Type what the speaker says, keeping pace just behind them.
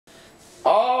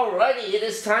Alrighty, it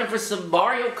is time for some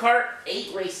Mario Kart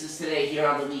 8 races today here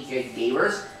on the Weekend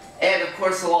Gamers. And of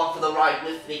course, along for the ride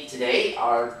with me today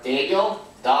are Daniel,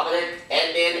 Dominic,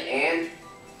 Edmund, and,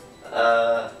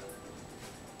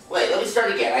 wait, let me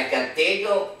start again. I've got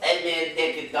Daniel, Edmund,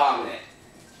 Nick, and Dominic.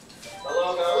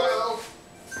 Hello, hello.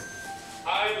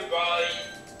 Hi, everybody.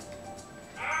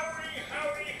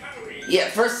 Howdy. Yeah,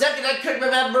 for a second I couldn't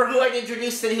remember who I'd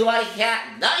introduced and who I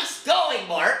had. Nice going,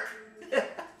 Mark! I'm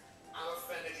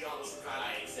offended you almost forgot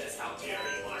I exist. How dare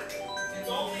you, Mark? It's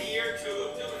only year 2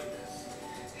 of doing this.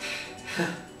 You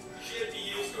should be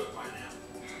used to it by now.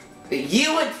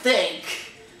 You would think,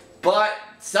 but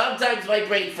sometimes my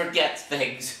brain forgets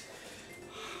things.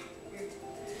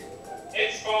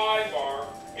 It's fine, Mark.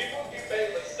 People do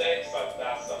make mistakes like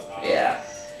that sometimes. Yeah.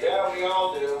 Yeah, we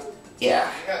all do.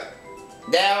 Yeah.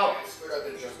 Now, I screwed up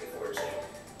in just before, too.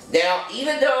 Now,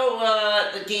 even though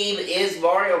the game is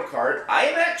Mario Kart, I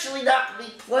am actually not going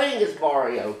to be playing as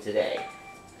Mario today.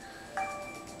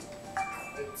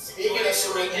 Speaking of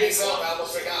screwing things up, I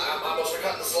almost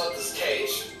forgot to select this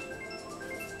cage.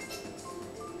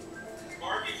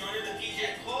 Mark, you joining the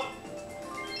PJ Club?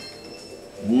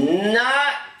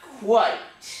 Not quite.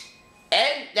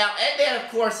 And now, Edman, of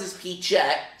course, is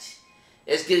Peachette.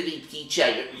 Is going to be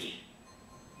Peachette.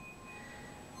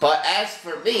 But as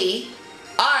for me,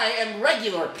 I am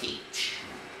regular Peach.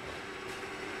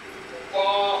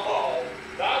 Whoa,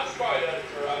 that's quite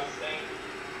interesting.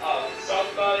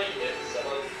 Somebody is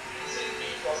using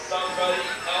Peach while somebody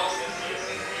else is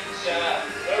using Peachette.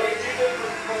 There are 2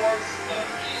 different forms of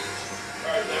Peach.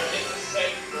 Or they're in the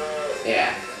same group.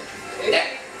 Yeah.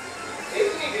 Maybe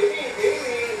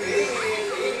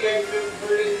I should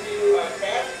turn into a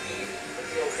cat Peach to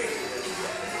be okay with this.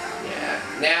 Yeah.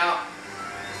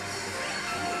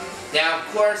 Now, of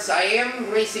course, I am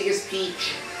racing as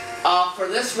Peach for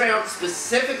this round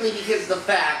specifically because of the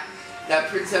fact that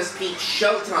Princess Peach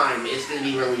Showtime is going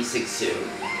to be releasing soon.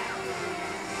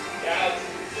 Yeah, it's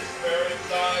very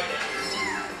exciting.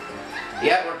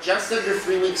 Yeah, we're just under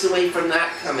 3 weeks away from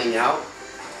that coming out.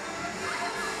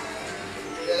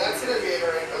 Yeah, that's going to be a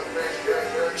very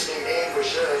interesting game for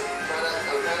sure. I'm kind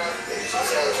of interested to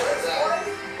see how it turns out.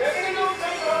 They're going to go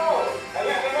take it all. And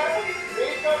actually,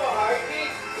 based on the high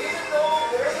peak, even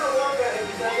though there's a one that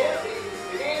is empty,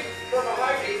 the game from a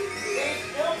high peak, the game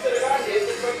still could have gotten it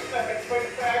just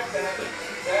quite fast and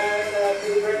to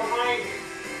the right behind you.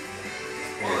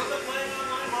 Well, they're playing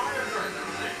online Mario Kart now,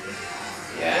 right?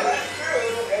 Yeah. Well, that's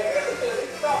true.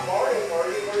 It's not Mario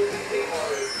Kart, it's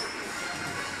Mario.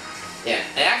 Yeah,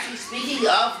 and actually, speaking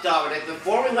of Dominic,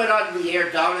 before we went on the air,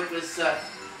 Dominic was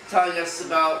telling us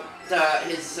about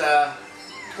his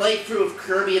playthrough of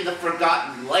Kirby in the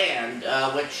Forgotten Land,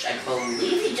 which I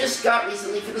believe he just got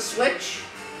recently for the Switch.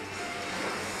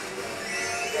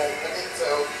 Yeah, I think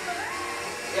so.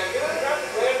 Yeah, Forgotten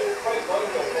Land was quite fun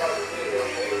so far,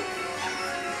 too.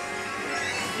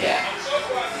 Yeah. I'm so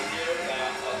glad to hear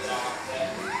that,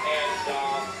 and,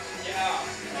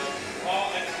 yeah,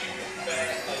 all energy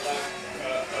respect,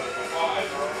 while I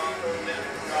learned on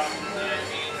Forgotten Land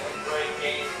being a great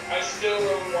game, I still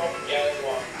really want to get it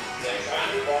one of these days.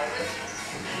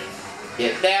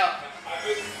 Yeah, now,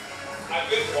 I've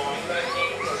been wanting that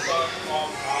game for such a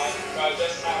long time, but I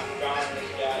just haven't gotten to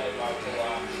get it in my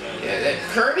collection. yeah, the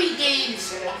Kirby games,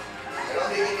 I don't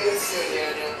think you get it soon,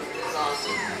 Daniel. It's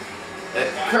awesome.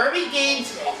 Kirby games,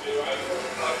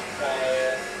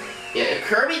 yeah, the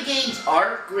Kirby games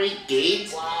are great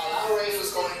games. Wow, that race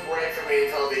was going great for me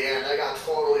until the end. I got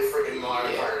totally freaking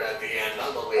Mario Kart at the end.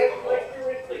 Unbelievable. Like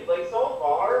seriously, like so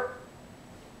far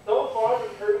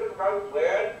from Kirby the Forgotten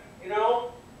Land, you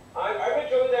know, I've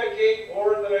enjoyed that game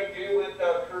more than I do with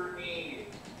Kirby's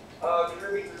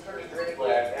Return to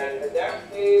Dreamland, and that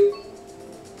game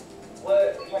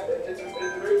is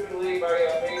originally my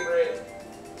favorite,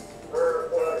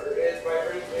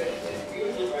 is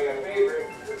usually my favorite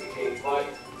Kirby game, but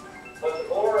the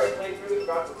more I play through the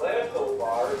Forgotten Land so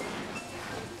far,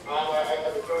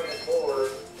 I've enjoyed it more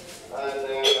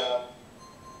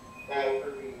than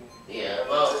Kirby. Yeah,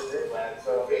 well,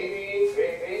 So maybe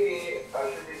I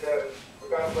should be the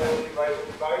Forgotten Land would be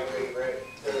my favorite.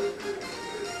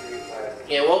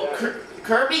 yeah, well,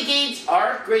 Kirby games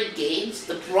are great games.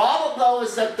 The problem, though,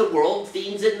 is that the world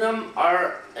themes in them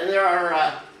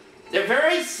they're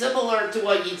very similar to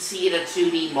what you'd see in a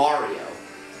 2D Mario.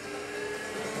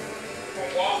 From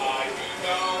what I do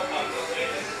know, the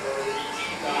latest Kirby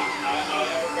game that I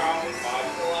ever got in my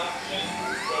collection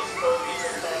was Kirby's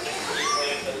Return to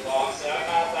Dreamland Deluxe, and I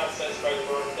had that since my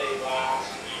birthday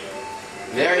last year.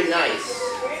 Very nice.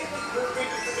 Kirby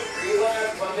Return to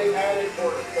Dreamland, but they added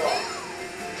more stuff.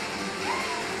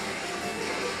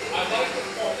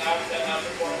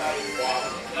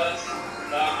 That's,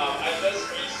 I just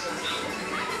recently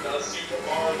the Super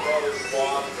Mario Brothers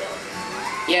Wanda.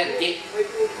 Yeah, Which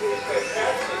is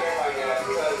fantastic, oh my god,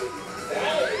 because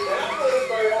that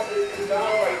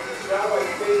was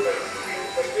my favorite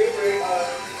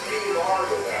Super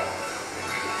Mario battle.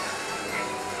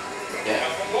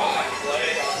 yeah. From what I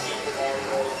played on Super Mario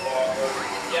Bros. Wanda,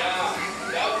 yeah,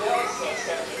 that was such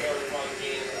a very fun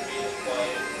game for me to play.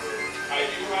 I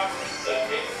do have to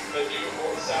say, the new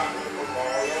voice actor for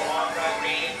Mario on that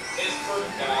game is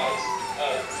pretty nice.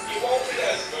 He won't be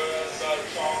as good as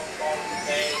Charles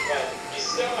name, but he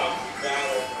still not too bad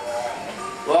overall.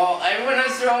 Well, everyone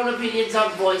has their own opinions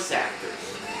on voice actors.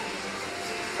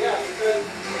 Yeah, because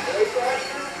the voice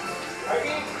actor, I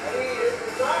mean,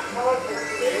 it's not constant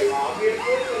today, obviously,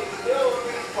 it's still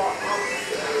pretty popular.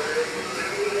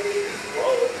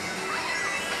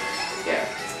 Yeah.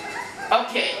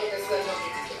 Okay. Like I said,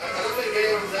 I don't think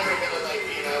anyone's ever gonna, like,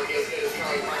 you know, be as good as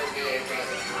Charlie Brown's game, but,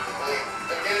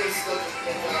 again, he's still just a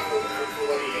good job for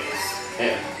what he is.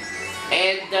 Yeah.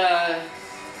 And,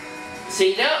 so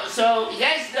you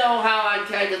guys know how I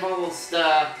kind of almost,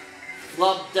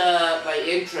 flubbed, my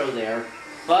intro there.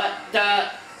 But,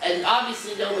 and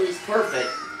obviously nobody's perfect.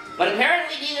 But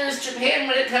apparently neither is Japan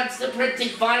when it comes to printing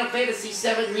Final Fantasy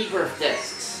VII Rebirth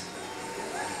discs.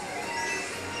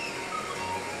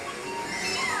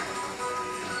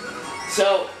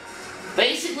 So,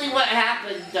 basically what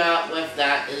happened with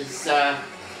that is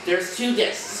there's two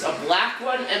discs, a black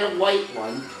one and a white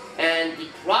one, and the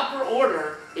proper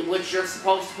order in which you're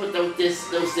supposed to put those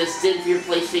discs in for your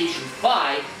PlayStation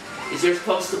 5 is you're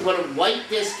supposed to put a white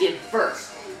disc in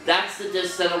first. That's the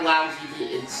disc that allows you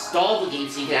to install the game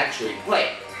so you can actually play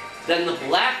it. Then the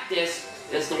black disc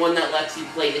is the one that lets you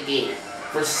play the game.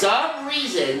 For some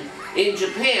reason, in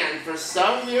Japan, for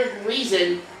some weird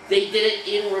reason, they did it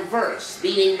in reverse,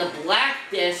 meaning the black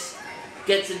disc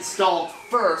gets installed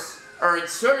first, or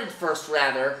inserted first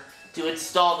rather, to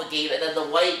install the game, and then the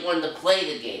white one to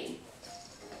play the game.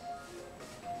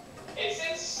 It's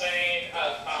insane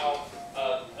how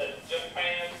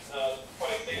Japan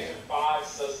PlayStation 5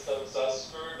 systems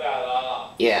screwed that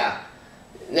up. Yeah.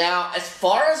 Now, as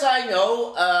far as I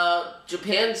know,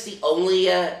 Japan's the only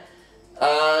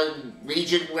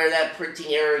region where that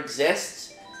printing error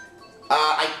exists.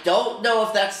 I don't know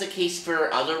if that's the case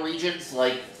for other regions,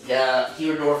 like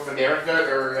here in North America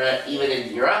or even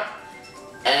in Europe.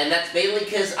 And that's mainly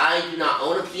because I do not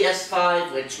own a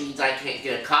PS5, which means I can't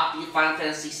get a copy of Final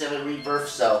Fantasy VII Rebirth,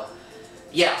 so...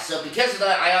 Yeah, so because of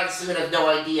that, I honestly would have no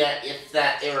idea if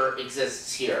that error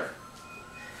exists here.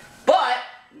 But,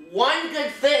 one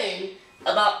good thing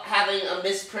about having a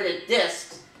misprinted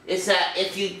disc is that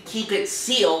if you keep it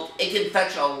sealed, it can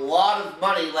fetch a lot of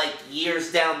money, like,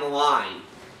 years down the line.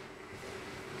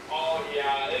 Oh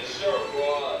yeah, it sure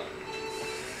would.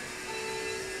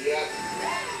 Yeah.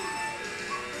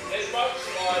 It's much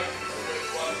like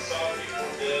what some people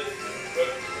did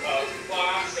with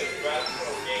classic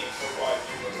retro games for what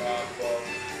you remember.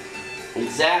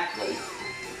 Exactly.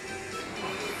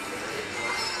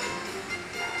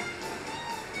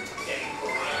 Getting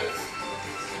grind.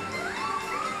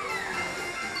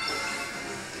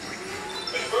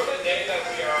 But for the day that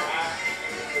we are actually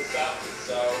doing this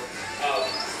episode,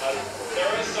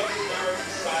 there is something very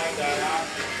exciting that I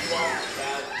actually want to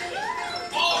mention.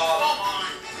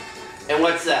 And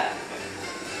what's that?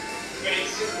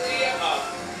 Basically,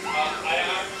 I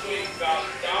actually got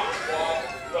down one,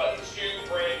 but 2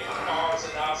 brand new cars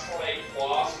in Asphalt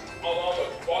Plus, along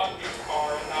with 1 new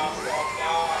car in Asphalt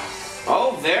 9.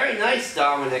 Oh, very nice,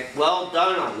 Dominic. Well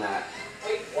done on that.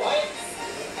 Wait, what?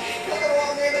 You're the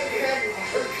wrong man that you have.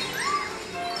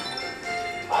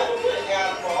 I don't think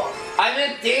Asphalt. I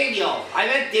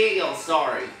meant Daniel,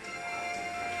 sorry.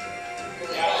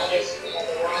 Yeah, should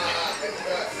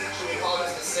we call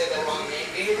this to say the wrong name,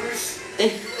 gamers?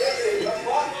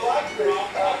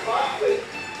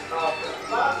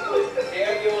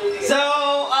 So,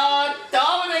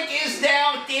 Dominic is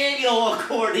now Daniel,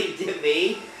 according to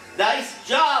me. Nice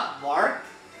job, Mark.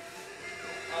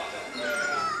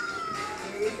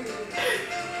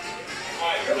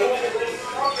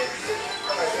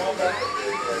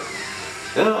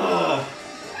 Ugh.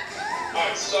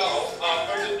 Alright, so,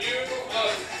 for the new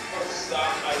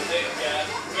stuff I did get,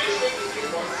 basically the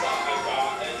new stuff I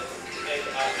got in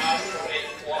Asphalt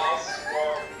Plus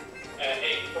were a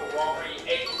Ferrari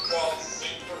 812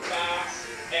 Superfast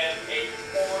and a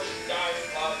Porsche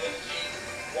 911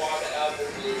 G1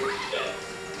 Evolution.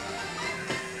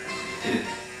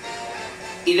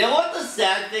 You know what the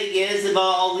sad thing is about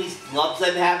all these flubs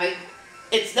I'm having?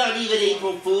 It's not even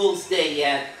April Fool's Day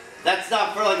yet. That's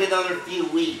not for like another few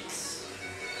weeks.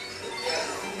 Yeah.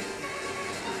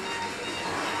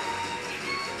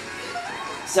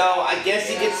 So I guess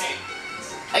you could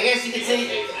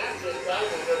say.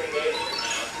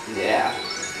 Yeah.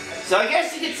 So I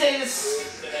guess you could say this.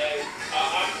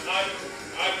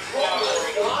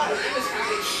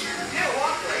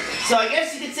 So I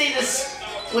guess you could say this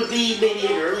would be maybe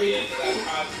an early. It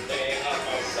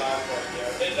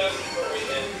doesn't really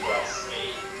interest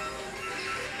me.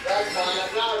 That's fine.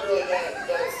 I've not really done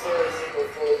a series April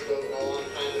Fool's Day in a long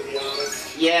time, to be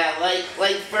honest. Yeah,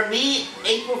 like for me,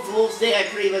 April Fool's Day I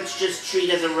pretty much just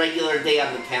treat as a regular day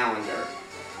on the calendar.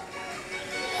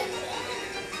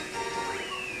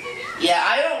 Yeah,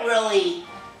 I don't really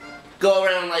go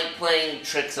around like playing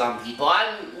tricks on people.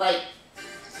 I'm like,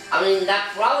 I mean,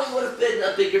 that probably would have been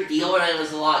a bigger deal when I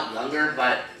was a lot younger,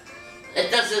 but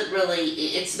it doesn't really,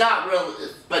 it's not real,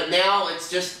 but now it's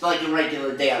just like a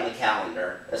regular day on the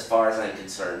calendar, as far as I'm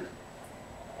concerned.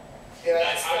 Yeah,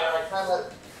 that's fair.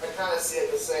 I kind of see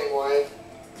it the same way.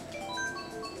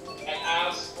 And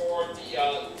as for the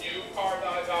new car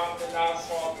that I got in the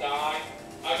Asphalt 9,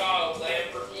 I got a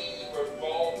Lamborghini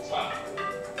Revolta.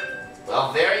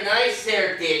 Well, very nice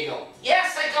there, Daniel.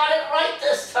 Yes, I got it right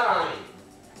this time.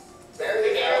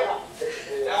 Very good.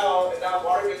 And now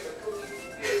Mario gets a cookie.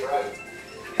 Yeah, right.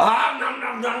 Ah, nom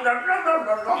nom nom nom nom nom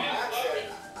nom nom. I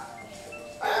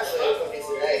actually had cookies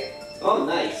today. Oh,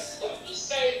 nice. Let me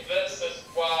say this as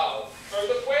well. For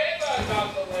the way that I got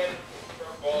the Lamborghini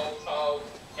Revolta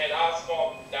and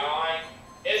Asphalt 9,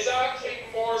 it's actually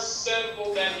more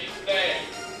simple than you think.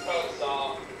 Because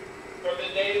for the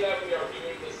day that we are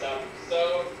doing this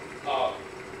episode,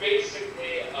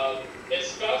 basically, a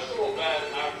special event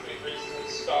actually recently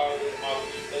started on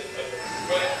the Switch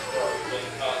version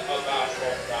of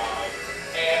Asphalt 9.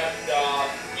 And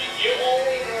you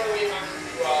only really have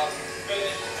to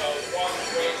finish one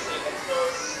race in the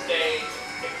first stage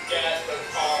to get the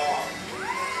car.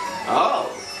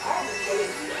 Oh.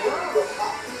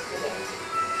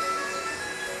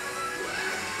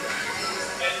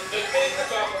 And the thing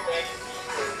about the Lamborghini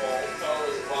Revolta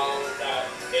as well is that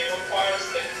it requires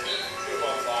the key to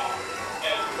unlock.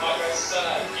 And like I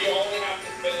said, you only have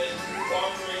to finish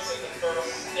one race in the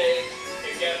first stage to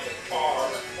get the car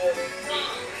for the key.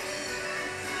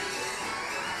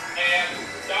 And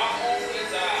not only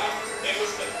that, it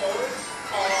was the first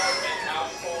car in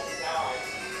Asphalt 9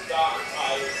 that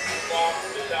I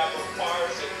unlocked that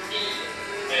requires a key.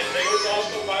 And it was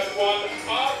also my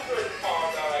 100th car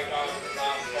that I got in the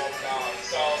Asphalt 9.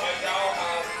 So I now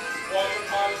have 100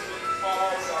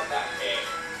 cars on that game.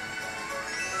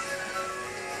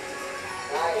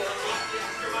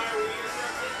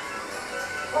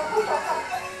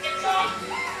 It's an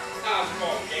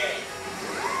Asphalt game.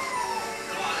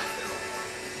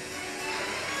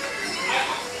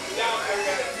 Now I'm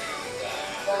gonna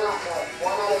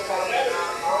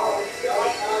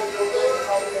do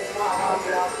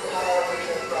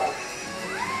that.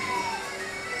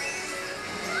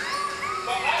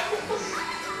 But I will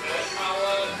this,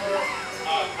 however,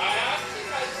 I actually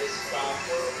had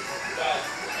discovered that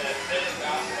in a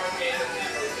NASCAR game that they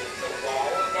released a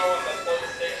while ago on the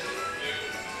PlayStation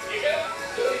 2, you can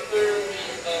literally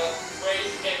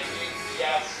race in the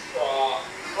UPS truck.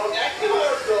 Well, that came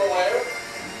out of nowhere.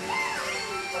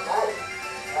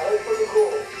 That is pretty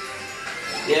cool.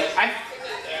 Yeah, Back in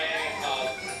the day,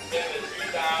 in the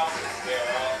 2000s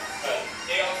era,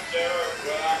 Dale Jarrett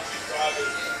would actually drive a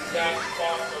UPS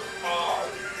sponsored car,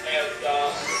 and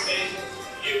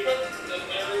you could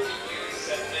literally use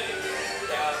an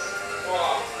UPS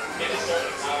truck in a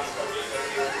certain NASCAR game that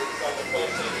they released on the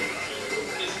PlayStation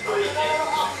 2. It's pretty neat.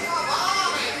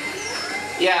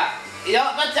 yeah. You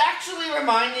know, that's actually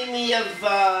reminding me of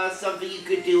something you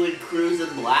could do in Cruise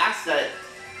and Blast that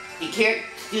you can't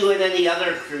do in any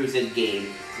other cruising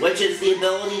game, which is the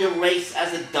ability to race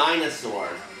as a dinosaur.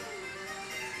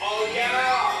 Oh yeah,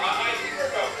 I do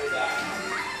remember that.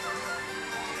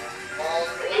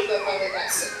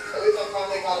 At least I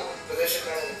finally got a position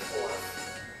better than before.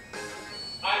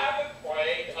 I haven't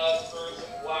played Cruise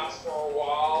and Blast for a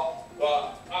while,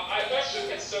 but I should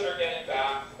consider getting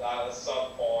back to that at some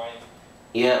point.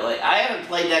 Yeah, like, I haven't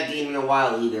played that game in a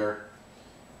while either.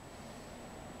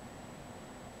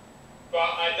 But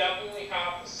I definitely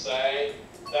have to say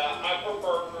that I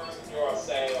prefer Cruise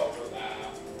USA over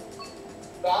that.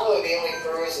 Probably the only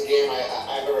cruising game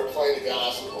I've ever played, to be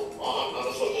honest,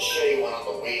 was the shitty one on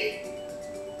the Wii.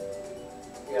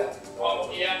 Yeah.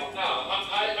 Oh, yeah, no,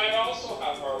 I also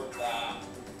have heard that.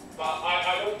 But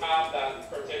I don't have that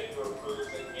particular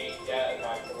cruising game yet in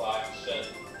my collection.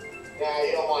 Yeah,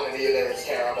 you don't want it either, it's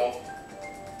terrible.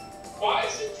 Why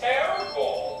is it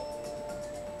terrible?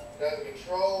 doesn't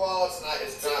control well. It's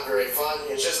not very fun.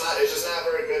 It's just not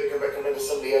very good compared to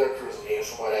some of the other cruising games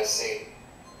from what I've seen.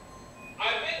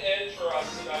 I've been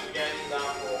interested in getting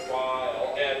that for a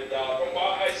while, and from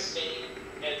what I've seen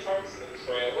in terms of the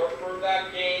trailer for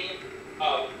that game,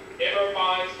 it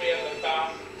reminds me of the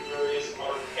Fast and Furious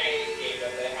arcade game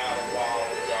that they had a while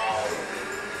ago.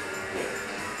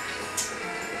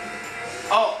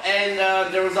 Oh, and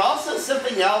there was also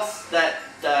something else that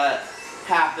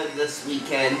happened this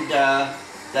weekend that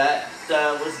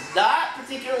was not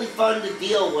particularly fun to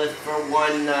deal with for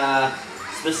one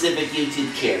specific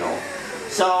YouTube channel.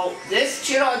 So this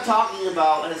channel I'm talking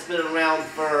about has been around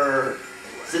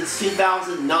since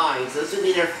 2009, so this would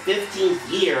be their 15th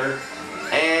year,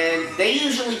 and they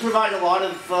usually provide a lot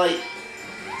of like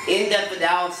in-depth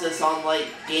analysis on like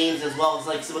games as well as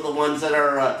like some of the ones that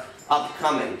are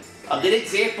upcoming. A good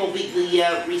example would be the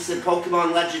recent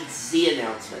Pokemon Legends Z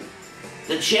announcement.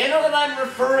 The channel that I'm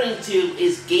referring to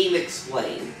is Game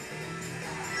Explain.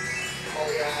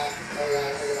 Oh yeah, I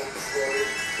heard about the story.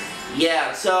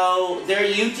 Yeah, so their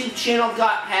YouTube channel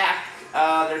got hacked,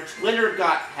 their Twitter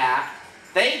got hacked.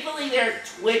 Thankfully their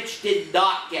Twitch did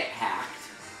not get hacked.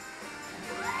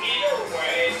 Either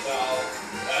way, though,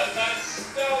 that's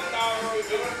still not really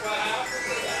good what happened to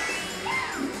that.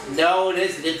 No, it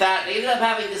isn't. In fact, they ended up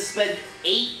having to spend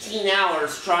 18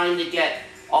 hours trying to get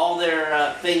all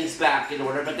their things back in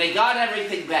order, but they got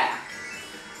everything back.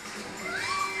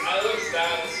 At least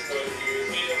that is good news.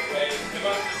 Either way, it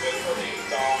must have been pretty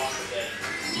exhausting.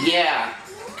 Yeah,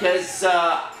 because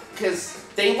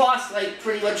they lost like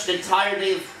pretty much the entire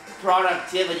day of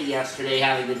productivity yesterday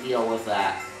having to deal with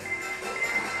that.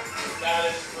 That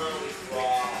is truly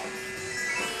wrong.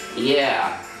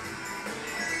 Yeah.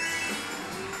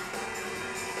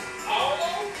 I don't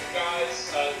know if you guys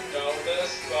know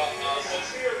this, but since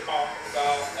we were talking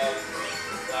about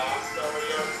last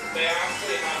earlier, they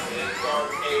actually have an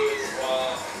arcade as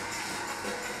well.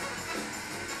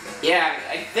 Yeah,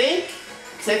 I think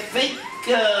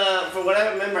for what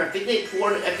I remember, I think it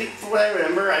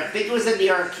was in the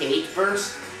arcade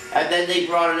first, and then they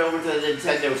brought it over to the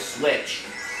Nintendo Switch.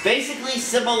 Basically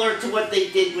similar to what they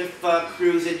did with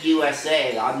Cruise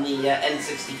USA on the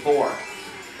N64.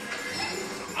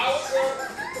 I was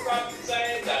about to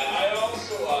say that. I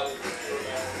also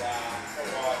remember that from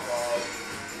what I was.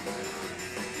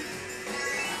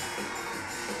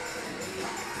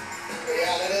 But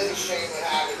yeah, that is a shame what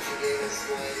happened to Game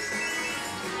Explain.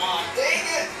 Aw, dang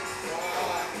it!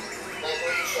 Like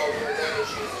what you showed her, that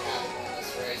issue that happened in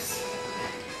this race.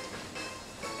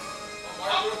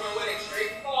 I'm doing my winning streak.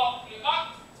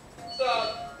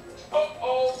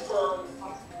 Over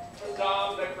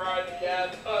Dominic right again.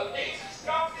 He just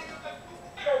got me to the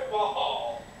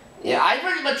fireball. Yeah, I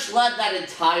pretty much led that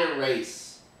entire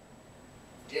race.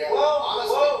 Yeah, Well,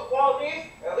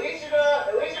 honestly. at least you're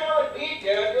not like me,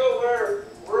 Daniel, where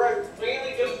we're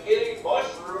mainly just getting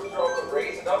mushrooms from the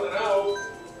race and nothing else.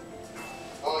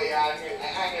 Oh yeah, I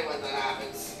hate when that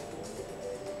happens.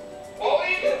 Well,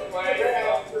 you can play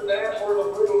after that, or the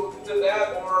room to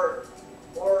that, or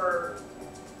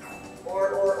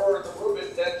the room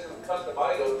is set to custom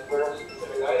items where only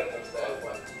specific items that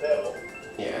but still.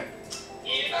 Yeah.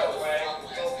 Either way,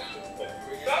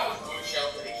 That was blue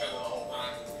shells at each other the whole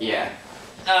time. Yeah.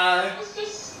 it was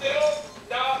just still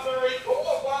not very cool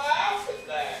what happened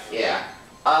there. Yeah.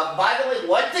 By the way,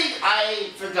 one thing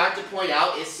I forgot to point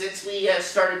out is since we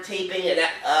started taping it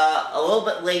a little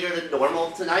bit later than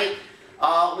normal tonight,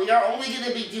 we are only going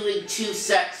to be doing 2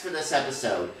 sets for this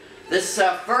episode. This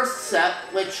first set,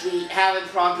 which we have in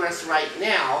progress right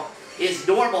now, is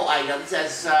normal items,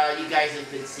 as you guys have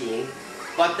been seeing.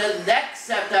 But the next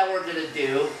set that we're going to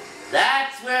do,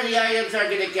 that's where the items are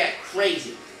going to get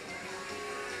crazy.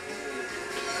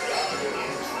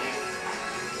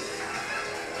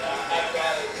 I've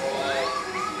got it, boy.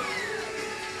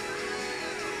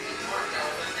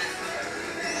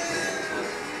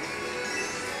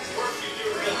 Of course you do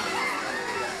realize.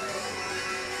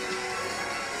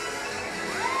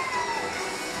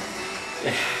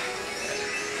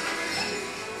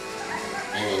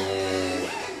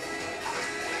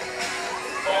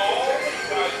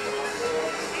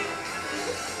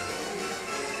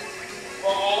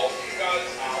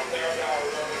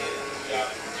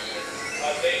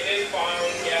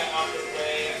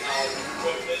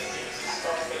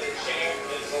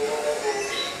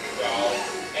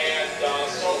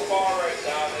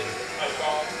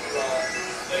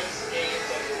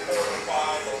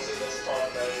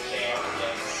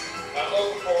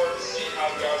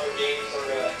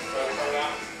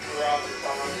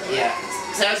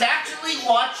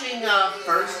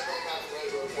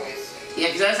 Yeah,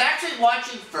 because I was actually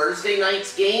watching Thursday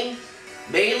night's game,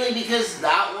 mainly because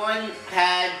that one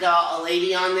had a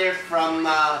lady on there from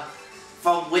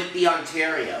Whitby,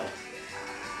 Ontario.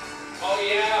 Oh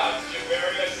yeah,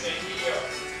 Javaria Sahir.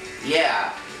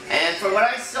 Yeah, and from what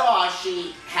I saw,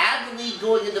 she had the lead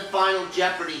going into Final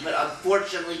Jeopardy, but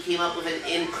unfortunately came up with an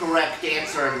incorrect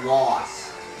answer and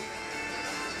lost.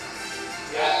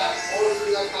 Yeah,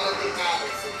 honestly, that kind of thing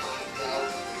happens sometimes,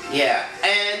 though. Yeah,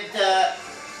 and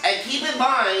keep in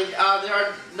mind, there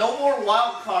are no more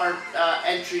wild card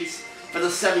entries for the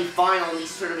semifinal in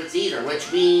these tournaments either,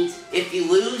 which means if you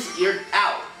lose, you're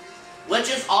out. Which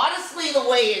is honestly the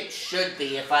way it should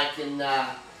be, if I can,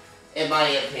 in my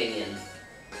opinion.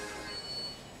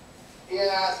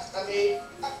 Yeah, I mean,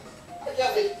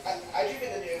 I do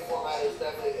think the new format is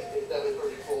definitely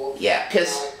pretty cool. Yeah,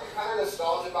 because I'm kind of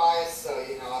nostalgia biased, so I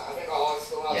think I'll always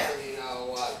still have some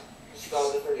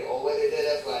nostalgia for the old way they did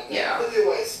it, but the new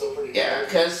way is still pretty cool. Yeah,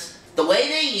 because the way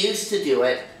they used to do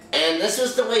it, and this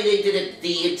was the way they did it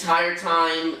the entire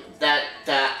time that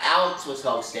Alex was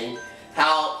hosting,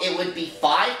 how it would be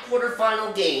 5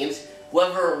 quarterfinal games.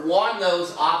 Whoever won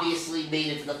those obviously made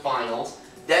it to the finals.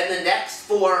 Then the next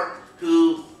 4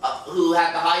 who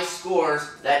had the high scores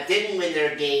that didn't win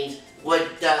their games would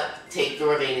take the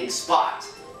remaining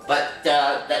spots. But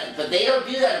they don't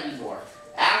do that anymore.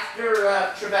 After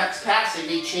Trebek's passing,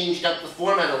 they changed up the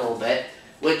format a little bit,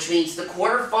 which means the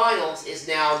quarterfinals is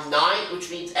now 9, which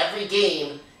means every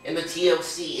game in the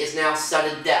TOC is now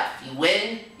sudden death. You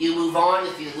win, you move on.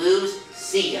 If you lose,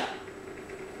 see ya.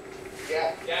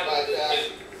 Yeah, but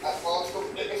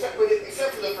except for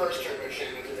the first tournament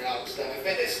champions of Alex, I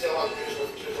think they still have just a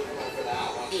for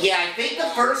that one. Yeah, I think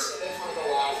the first. This one's the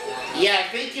last one. Yeah, I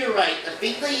think you're right. I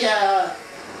think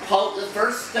the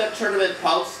first tournament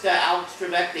post Alex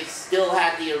Trebek, they still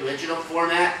had the original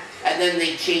format, and then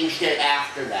they changed it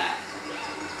after that.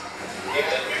 Yeah,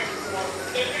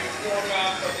 the new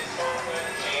format for the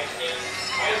tournament champions,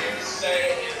 I do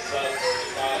say it's pretty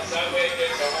nice. That way it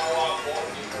gives a whole lot more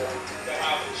people to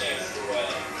have a chance to win.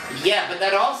 Yeah, but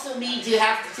that also means you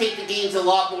have to take the games a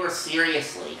lot more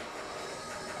seriously.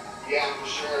 Yeah, for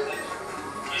sure.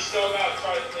 You still gotta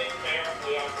try to think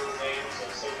carefully on the names,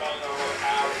 so depending on what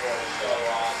category you go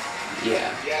on.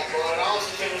 Yeah. Yeah, well, it also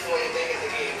changes the way you think of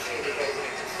the game, too, because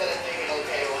instead of thinking,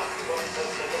 okay, well, what's the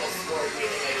little score you need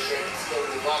to make sure you still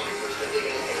move on, you're still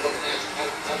thinking, okay, what next?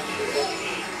 How do you do what you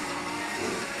need?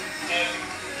 And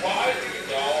why do you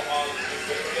know on the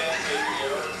Victoria this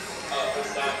year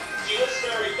is that she was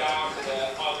very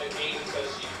dominant on the games that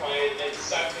she played in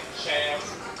second chance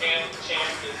and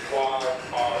champions wild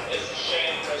card. It's a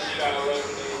shame that she got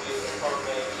eliminated in the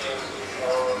permanent champions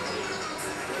early.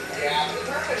 Yeah, the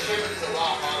tournament champions is a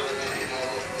lot harder than, the kind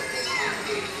of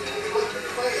games. When you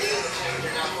play the tournament champions,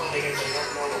 you're not playing against a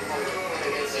normal opponent, you're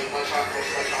playing against a much harder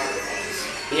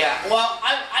opponents. Yeah, well,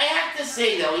 I have to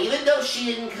say, though, even though she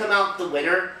didn't come out the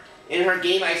winner in her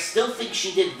game, I still think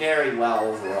she did very well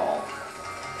overall.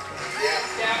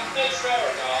 Yeah, that's fair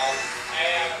enough.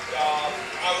 And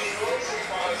I was really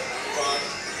surprised to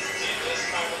see this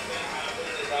kind of thing happen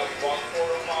in that one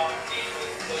quarterfinal game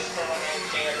with this tournament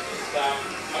champions that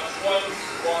a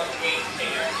 21-game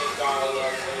champion got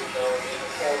eliminated in the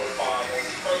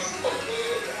quarterfinals. First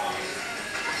polluted one.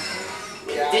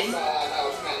 Yeah, that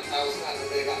was kind of a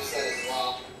big upset as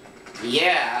well.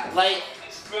 Yeah, like...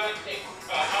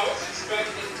 I was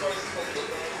expecting first polluted to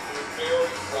do very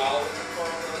well in the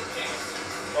tournament champions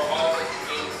for all the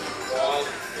games he won.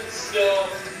 But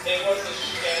still, it was a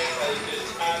shame that he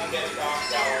just had to get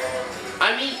knocked out early.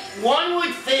 I mean, one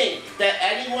would think that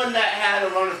anyone that had a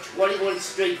run of 21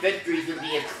 straight victories would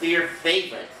be a clear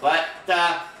favorite, but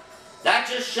that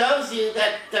just shows you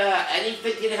that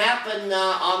anything can happen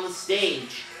on the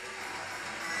stage.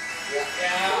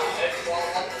 Yeah, well,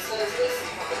 like I said, this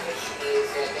competition is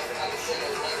definitely not the same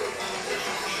as regular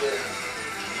competition, for sure.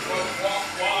 Well,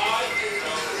 I do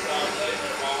know is that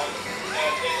later on,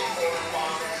 in the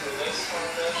quarterfinals for this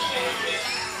tournament champion,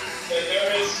 that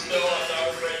there is still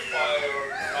another great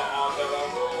player that I'm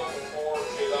really looking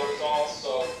forward to that was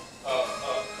also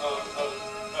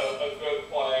a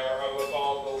good player with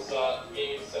all those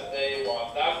games that they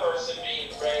won. That person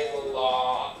being Ray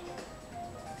Lalonde.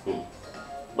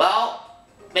 Well,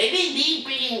 maybe me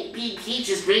being Peach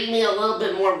is bringing me a little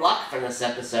bit more luck for this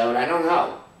episode. I don't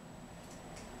know.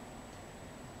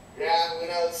 Yeah, who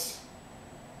knows?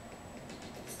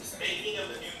 Speaking of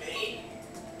the new name.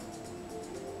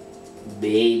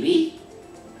 Maybe?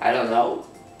 I don't know.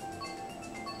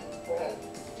 I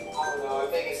don't know. I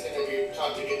think it's going to be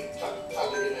tough to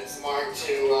get smart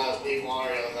to leave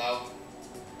Mario, though.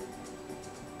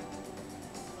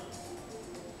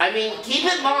 I mean, keep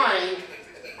in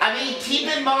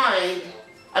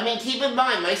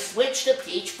mind, my switch to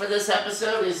Peach for this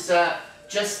episode is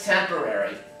just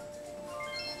temporary.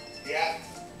 Yeah.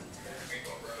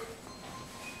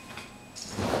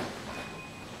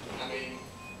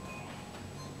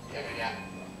 Yeah.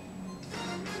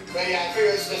 But yeah, I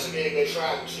figure this would be a good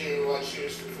track to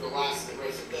choose for the last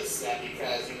race of this set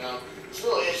because, you know, it's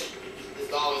really is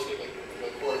always a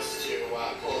good course to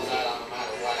close out on no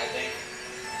matter what, I think.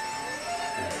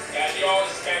 Yeah, you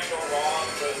always can't go wrong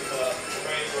with the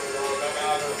Rainbow Road, no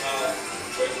matter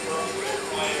which road you're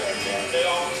playing. It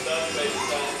always does make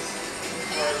sense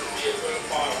for it to be a good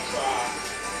final track.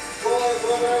 Well, I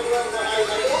don't think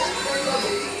I'm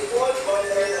the easy one, but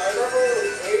I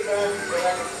remember way back when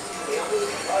I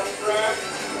was on track,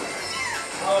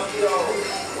 you know,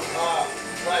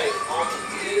 like, on the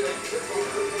speed and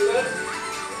this.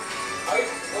 I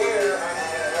swear, I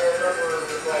remember it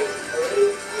was like, I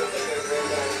really feel like it was going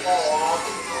to fall off.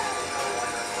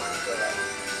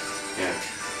 Yeah.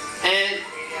 And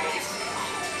I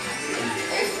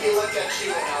used to be looked at you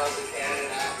when I was a kid,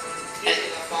 and even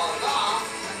though falling off,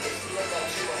 I used to be looked at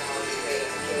you when I was a kid.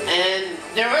 And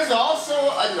there was also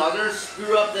another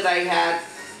screw up that I had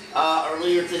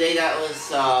earlier today that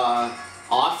was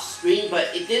off screen, but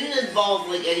it didn't involve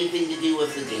like anything to do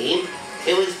with the game.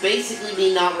 It was basically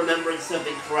me not remembering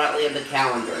something correctly on the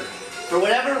calendar. For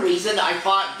whatever reason, I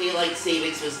thought Daylight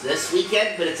Savings was this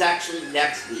weekend, but it's actually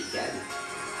next weekend.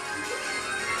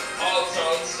 Oh,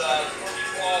 so it's pretty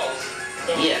close.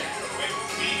 So Yeah.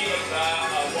 speaking of that,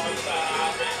 once that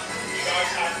happens, you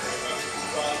guys have to remember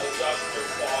to adjust your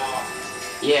clock.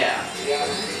 Yeah. Yeah.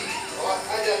 Well,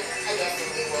 I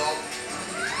definitely will.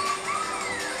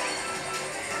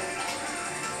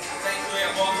 Thankfully,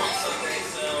 I'm off on Sunday,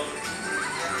 so...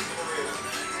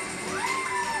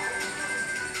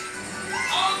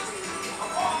 I'm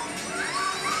off!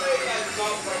 Say that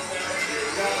golf right there. You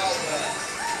got all that.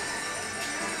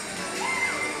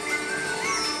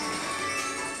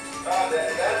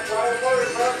 That's why I'm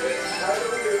worried about it. I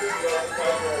don't know,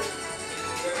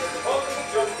 You're supposed to be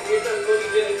jumping to get those little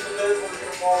getting, so there's where you're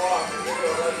going to fall off. You're going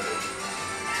to let it.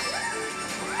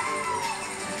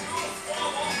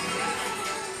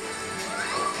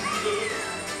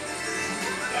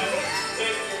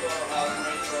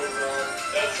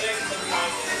 That takes some time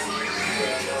to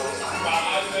but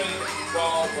I've been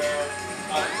involved where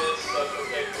I've missed a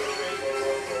particular Rainbow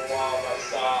Road for a while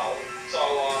myself. So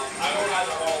I don't have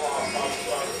a whole lot of fun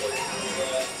trying to look through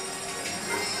that.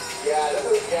 Yeah, this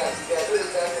is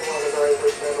definitely one of the very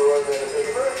first Rainbow Road videos.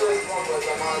 The very first one was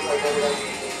I'm on like the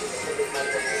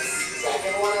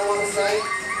second one, I want to say.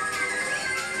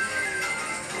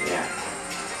 Yeah.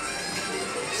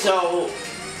 So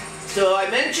I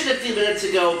mentioned a few minutes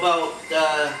ago about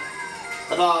the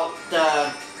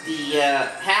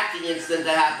hacking incident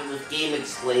that happened with Game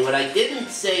Explain. What I didn't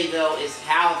say though is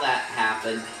how that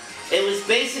happened. It was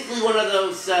basically one of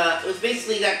those. It was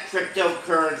basically that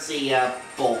cryptocurrency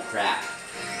bullcrap.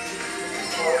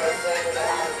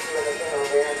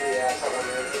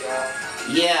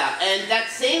 Yeah, and that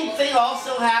same thing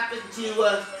also happened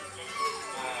to.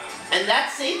 And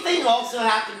that same thing also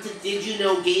happened to Did You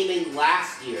Know Gaming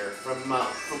last year, from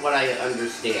what I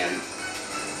understand.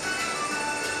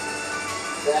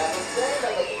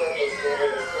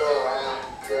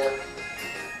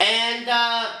 And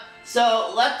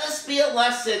so let this be a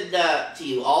lesson to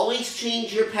you. Always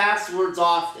change your passwords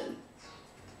often.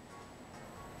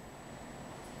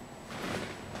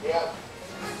 Yep.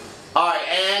 Alright,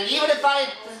 and even if I...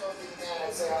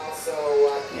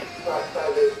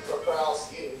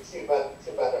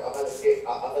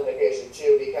 authentication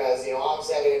too, because, you know,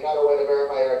 obviously having another way to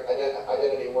verify your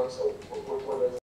identity works